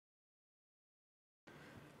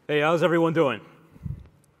Hey, how's everyone doing?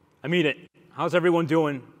 I mean it. How's everyone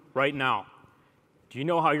doing right now? Do you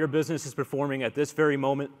know how your business is performing at this very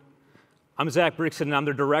moment? I'm Zach Brixton, and I'm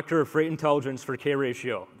the Director of Freight Intelligence for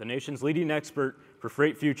K-Ratio, the nation's leading expert for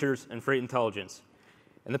freight futures and freight intelligence.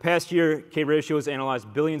 In the past year, K-Ratio has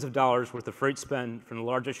analyzed billions of dollars worth of freight spend from the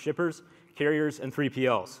largest shippers, carriers, and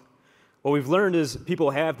 3PLs. What we've learned is people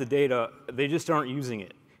have the data, they just aren't using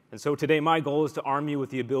it. And so today, my goal is to arm you with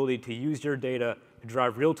the ability to use your data to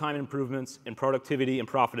drive real-time improvements in productivity and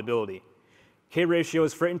profitability.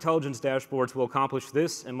 K-Ratio's freight intelligence dashboards will accomplish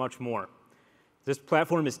this and much more. This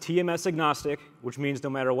platform is TMS agnostic, which means no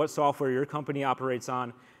matter what software your company operates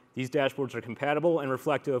on, these dashboards are compatible and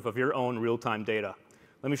reflective of your own real-time data.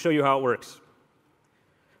 Let me show you how it works.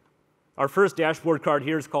 Our first dashboard card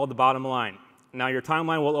here is called the bottom line. Now, your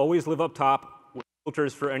timeline will always live up top with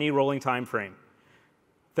filters for any rolling time frame.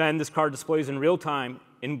 Then this card displays in real time,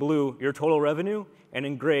 in blue, your total revenue, and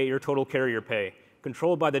in gray, your total carrier pay,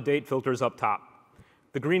 controlled by the date filters up top.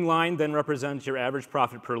 The green line then represents your average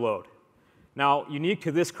profit per load. Now, unique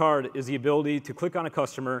to this card is the ability to click on a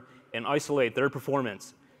customer and isolate their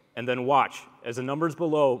performance, and then watch as the numbers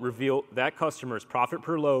below reveal that customer's profit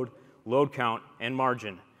per load, load count, and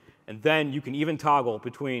margin. And then you can even toggle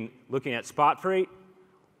between looking at spot freight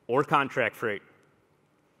or contract freight.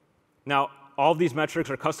 Now, all of these metrics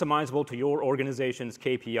are customizable to your organization's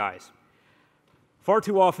KPIs. Far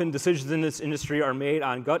too often, decisions in this industry are made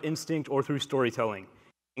on gut instinct or through storytelling.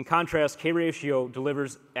 In contrast, K-Ratio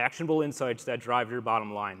delivers actionable insights that drive your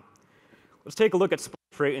bottom line. Let's take a look at spot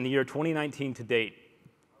freight in the year 2019 to date.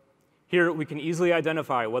 Here, we can easily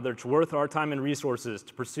identify whether it's worth our time and resources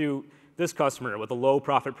to pursue this customer with a low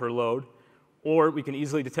profit per load, or we can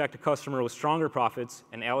easily detect a customer with stronger profits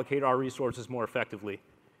and allocate our resources more effectively.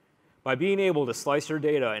 By being able to slice your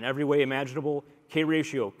data in every way imaginable,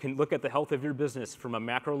 K-Ratio can look at the health of your business from a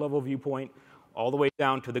macro-level viewpoint all the way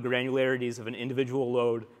down to the granularities of an individual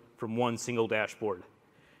load from one single dashboard.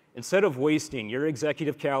 Instead of wasting your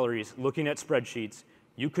executive calories looking at spreadsheets,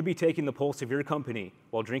 you could be taking the pulse of your company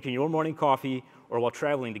while drinking your morning coffee or while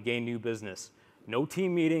traveling to gain new business. No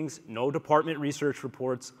team meetings, no department research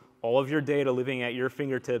reports, all of your data living at your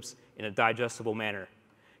fingertips in a digestible manner.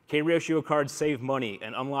 K-Ratio cards save money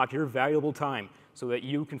and unlock your valuable time so that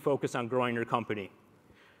you can focus on growing your company.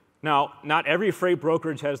 Now, not every freight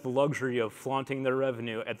brokerage has the luxury of flaunting their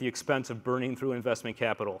revenue at the expense of burning through investment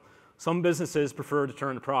capital. Some businesses prefer to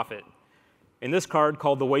turn a profit. In this card,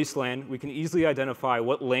 called the Wasteland, we can easily identify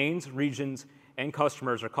what lanes, regions, and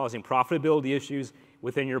customers are causing profitability issues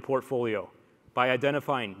within your portfolio by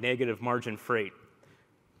identifying negative margin freight.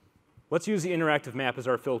 Let's use the interactive map as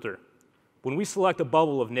our filter. When we select a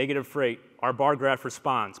bubble of negative freight, our bar graph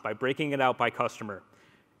responds by breaking it out by customer.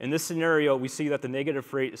 In this scenario, we see that the negative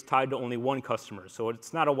freight is tied to only one customer, so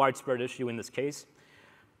it's not a widespread issue in this case.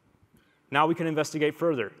 Now we can investigate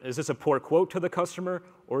further. Is this a poor quote to the customer,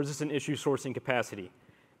 or is this an issue sourcing capacity?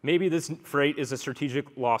 Maybe this freight is a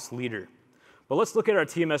strategic loss leader. But let's look at our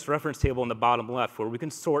TMS reference table in the bottom left, where we can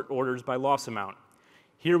sort orders by loss amount.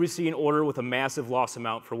 Here we see an order with a massive loss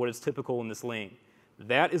amount for what is typical in this lane.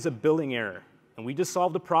 That is a billing error, and we just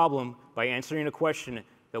solved a problem by answering a question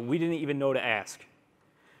that we didn't even know to ask.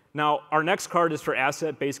 Now, our next card is for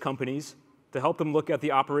asset-based companies to help them look at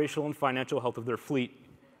the operational and financial health of their fleet.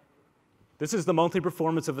 This is the monthly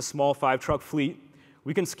performance of a small 5-truck fleet.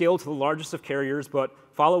 We can scale to the largest of carriers, but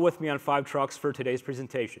follow with me on 5 trucks for today's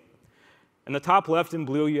presentation. In the top left in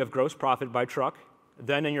blue, you have gross profit by truck.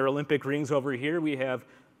 Then in your Olympic rings over here, we have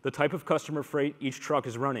the type of customer freight each truck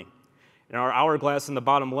is running. In our hourglass in the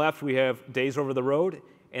bottom left, we have days over the road,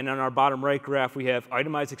 and on our bottom right graph, we have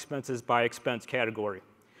itemized expenses by expense category.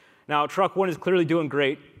 Now, truck 1 is clearly doing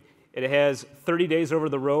great. It has 30 days over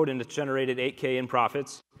the road, and it's generated $8K in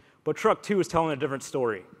profits. But truck 2 is telling a different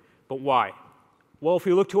story. But why? Well, if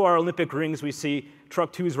we look to our Olympic rings, we see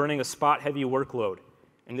truck 2 is running a spot-heavy workload.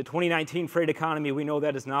 In the 2019 freight economy, we know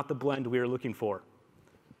that is not the blend we are looking for.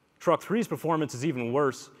 Truck 3's performance is even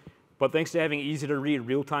worse. But thanks to having easy-to-read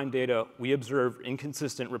real-time data, we observe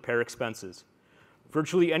inconsistent repair expenses.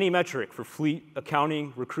 Virtually any metric for fleet,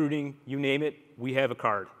 accounting, recruiting, you name it, we have a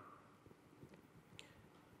card.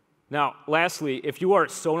 Now, lastly, if you are a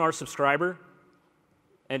Sonar subscriber,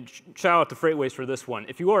 and shout out to FreightWaves for this one,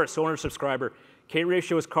 if you are a Sonar subscriber,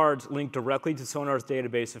 K-Ratio's cards link directly to Sonar's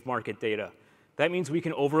database of market data. That means we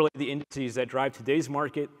can overlay the indices that drive today's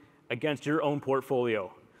market against your own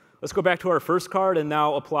portfolio. Let's go back to our first card and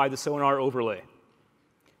now apply the Sonar overlay.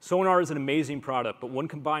 Sonar is an amazing product, but when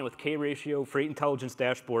combined with K-Ratio freight intelligence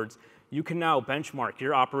dashboards, you can now benchmark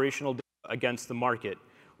your operational data against the market.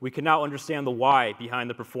 We can now understand the why behind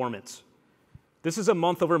the performance. This is a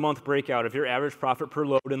month-over-month breakout of your average profit per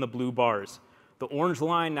load in the blue bars. The orange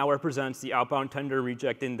line now represents the outbound tender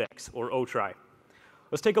reject index, or OTRI.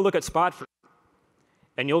 Let's take a look at spot freight.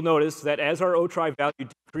 And you'll notice that as our OTRI value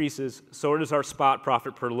decreases, so does our spot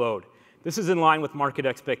profit per load. This is in line with market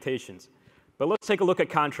expectations. But let's take a look at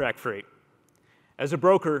contract freight. As a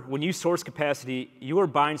broker, when you source capacity, you are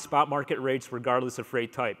buying spot market rates regardless of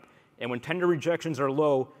freight type. And when tender rejections are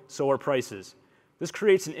low, so are prices. This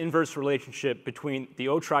creates an inverse relationship between the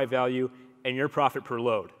OTRI value and your profit per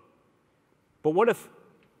load. But what if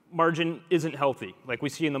margin isn't healthy, like we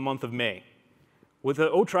see in the month of May? With the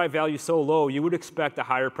OTRI value so low, you would expect a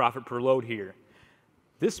higher profit per load here.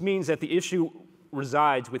 This means that the issue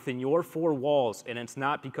resides within your four walls, and it's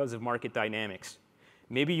not because of market dynamics.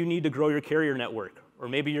 Maybe you need to grow your carrier network, or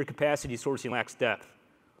maybe your capacity sourcing lacks depth.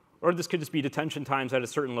 Or this could just be detention times at a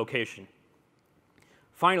certain location.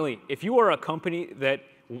 Finally, if you are a company that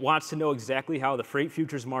wants to know exactly how the freight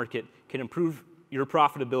futures market can improve your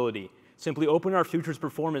profitability, simply open our futures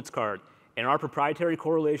performance card, and our proprietary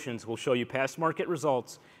correlations will show you past market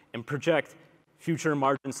results and project future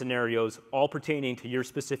margin scenarios, all pertaining to your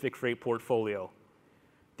specific freight portfolio.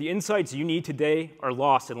 The insights you need today are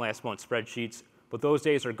lost in last month's spreadsheets, but those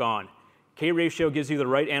days are gone. K-Ratio gives you the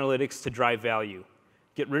right analytics to drive value.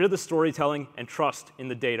 Get rid of the storytelling and trust in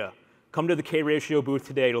the data. Come to the K-Ratio booth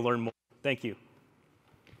today to learn more. Thank you.